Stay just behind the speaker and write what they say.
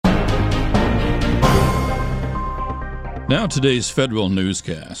Now today's federal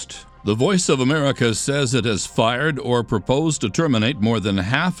newscast. The Voice of America says it has fired or proposed to terminate more than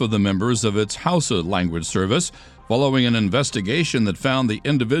half of the members of its Hausa language service following an investigation that found the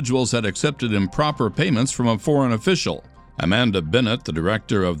individuals had accepted improper payments from a foreign official. Amanda Bennett, the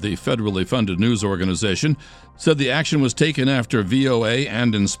director of the federally funded news organization, said the action was taken after VOA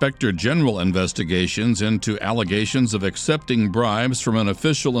and Inspector General investigations into allegations of accepting bribes from an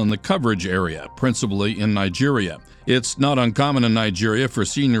official in the coverage area, principally in Nigeria. It's not uncommon in Nigeria for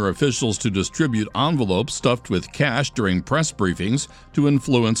senior officials to distribute envelopes stuffed with cash during press briefings to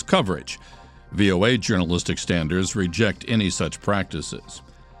influence coverage. VOA journalistic standards reject any such practices.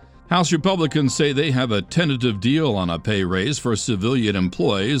 House Republicans say they have a tentative deal on a pay raise for civilian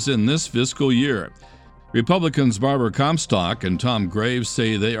employees in this fiscal year. Republicans Barbara Comstock and Tom Graves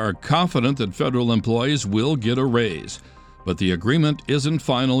say they are confident that federal employees will get a raise. But the agreement isn't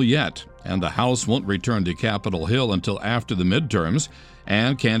final yet, and the House won't return to Capitol Hill until after the midterms,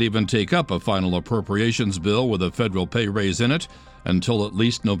 and can't even take up a final appropriations bill with a federal pay raise in it until at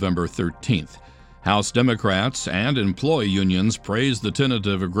least November 13th. House Democrats and employee unions praised the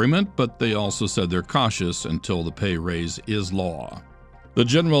tentative agreement, but they also said they're cautious until the pay raise is law. The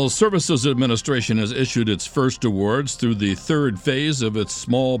General Services Administration has issued its first awards through the third phase of its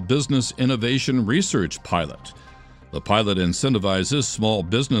Small Business Innovation Research Pilot. The pilot incentivizes small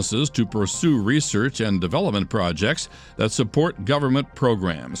businesses to pursue research and development projects that support government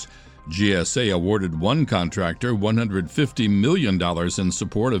programs. GSA awarded one contractor $150 million in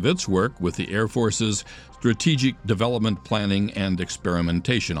support of its work with the Air Force's Strategic Development Planning and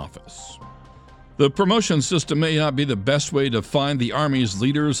Experimentation Office. The promotion system may not be the best way to find the Army's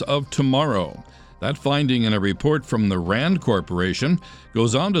leaders of tomorrow. That finding in a report from the RAND Corporation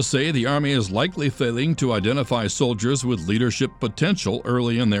goes on to say the Army is likely failing to identify soldiers with leadership potential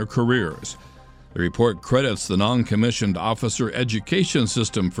early in their careers. The report credits the non-commissioned officer education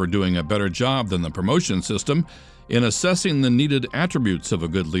system for doing a better job than the promotion system in assessing the needed attributes of a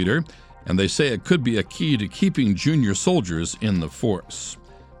good leader, and they say it could be a key to keeping junior soldiers in the force.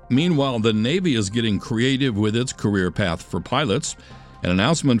 Meanwhile, the Navy is getting creative with its career path for pilots. An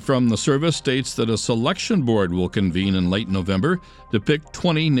announcement from the service states that a selection board will convene in late November to pick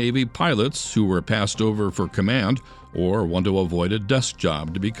 20 Navy pilots who were passed over for command or want to avoid a desk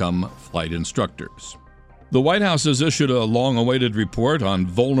job to become flight instructors. The White House has issued a long-awaited report on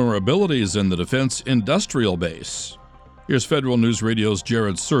vulnerabilities in the defense industrial base. Here's Federal News Radio's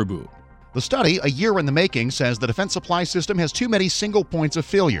Jared Serbu. The study, a year in the making, says the defense supply system has too many single points of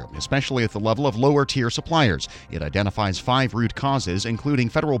failure, especially at the level of lower-tier suppliers. It identifies 5 root causes, including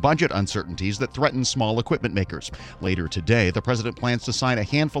federal budget uncertainties that threaten small equipment makers. Later today, the president plans to sign a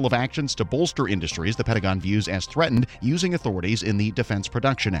handful of actions to bolster industries the Pentagon views as threatened using authorities in the Defense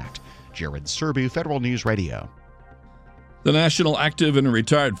Production Act. Jared Serbu, Federal News Radio. The National Active and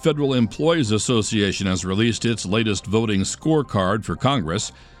Retired Federal Employees Association has released its latest voting scorecard for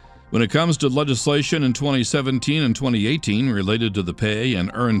Congress. When it comes to legislation in 2017 and 2018 related to the pay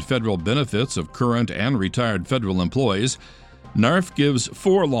and earned federal benefits of current and retired federal employees, NARF gives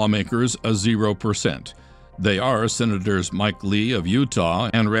 4 lawmakers a 0%. They are Senators Mike Lee of Utah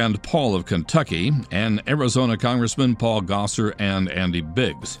and Rand Paul of Kentucky, and Arizona Congressman Paul Gosar and Andy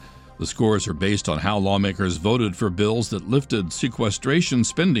Biggs. The scores are based on how lawmakers voted for bills that lifted sequestration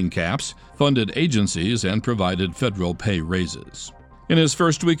spending caps, funded agencies, and provided federal pay raises. In his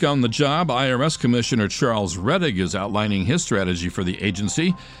first week on the job, IRS Commissioner Charles Rettig is outlining his strategy for the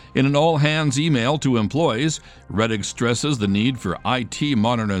agency. In an all-hands email to employees, Rettig stresses the need for IT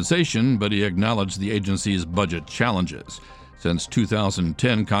modernization, but he acknowledged the agency's budget challenges. Since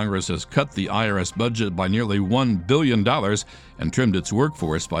 2010, Congress has cut the IRS budget by nearly $1 billion and trimmed its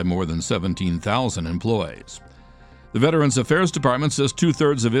workforce by more than 17,000 employees. The Veterans Affairs Department says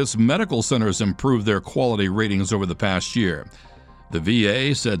 2/3 of its medical centers improved their quality ratings over the past year. The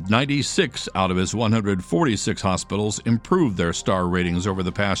VA said 96 out of its 146 hospitals improved their star ratings over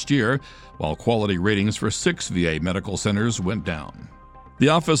the past year, while quality ratings for 6 VA medical centers went down. The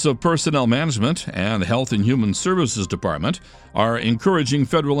Office of Personnel Management and the Health and Human Services Department are encouraging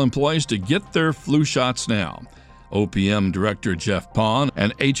federal employees to get their flu shots now. OPM Director Jeff Pond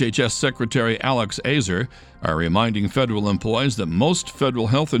and HHS Secretary Alex Azar are reminding federal employees that most federal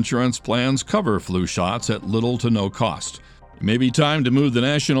health insurance plans cover flu shots at little to no cost. It may be time to move the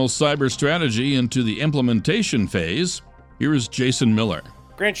national cyber strategy into the implementation phase. Here is Jason Miller.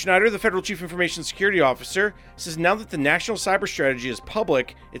 Grant Schneider, the Federal Chief Information Security Officer, says now that the national cyber strategy is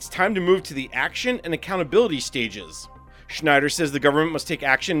public, it's time to move to the action and accountability stages. Schneider says the government must take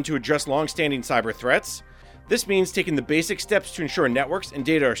action to address long-standing cyber threats. This means taking the basic steps to ensure networks and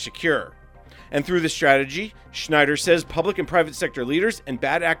data are secure. And through this strategy, Schneider says public and private sector leaders and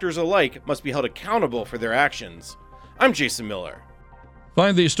bad actors alike must be held accountable for their actions. I'm Jason Miller.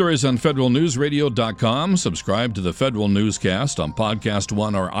 Find these stories on federalnewsradio.com, subscribe to the Federal Newscast on Podcast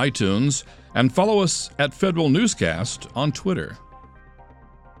One or iTunes, and follow us at Federal Newscast on Twitter.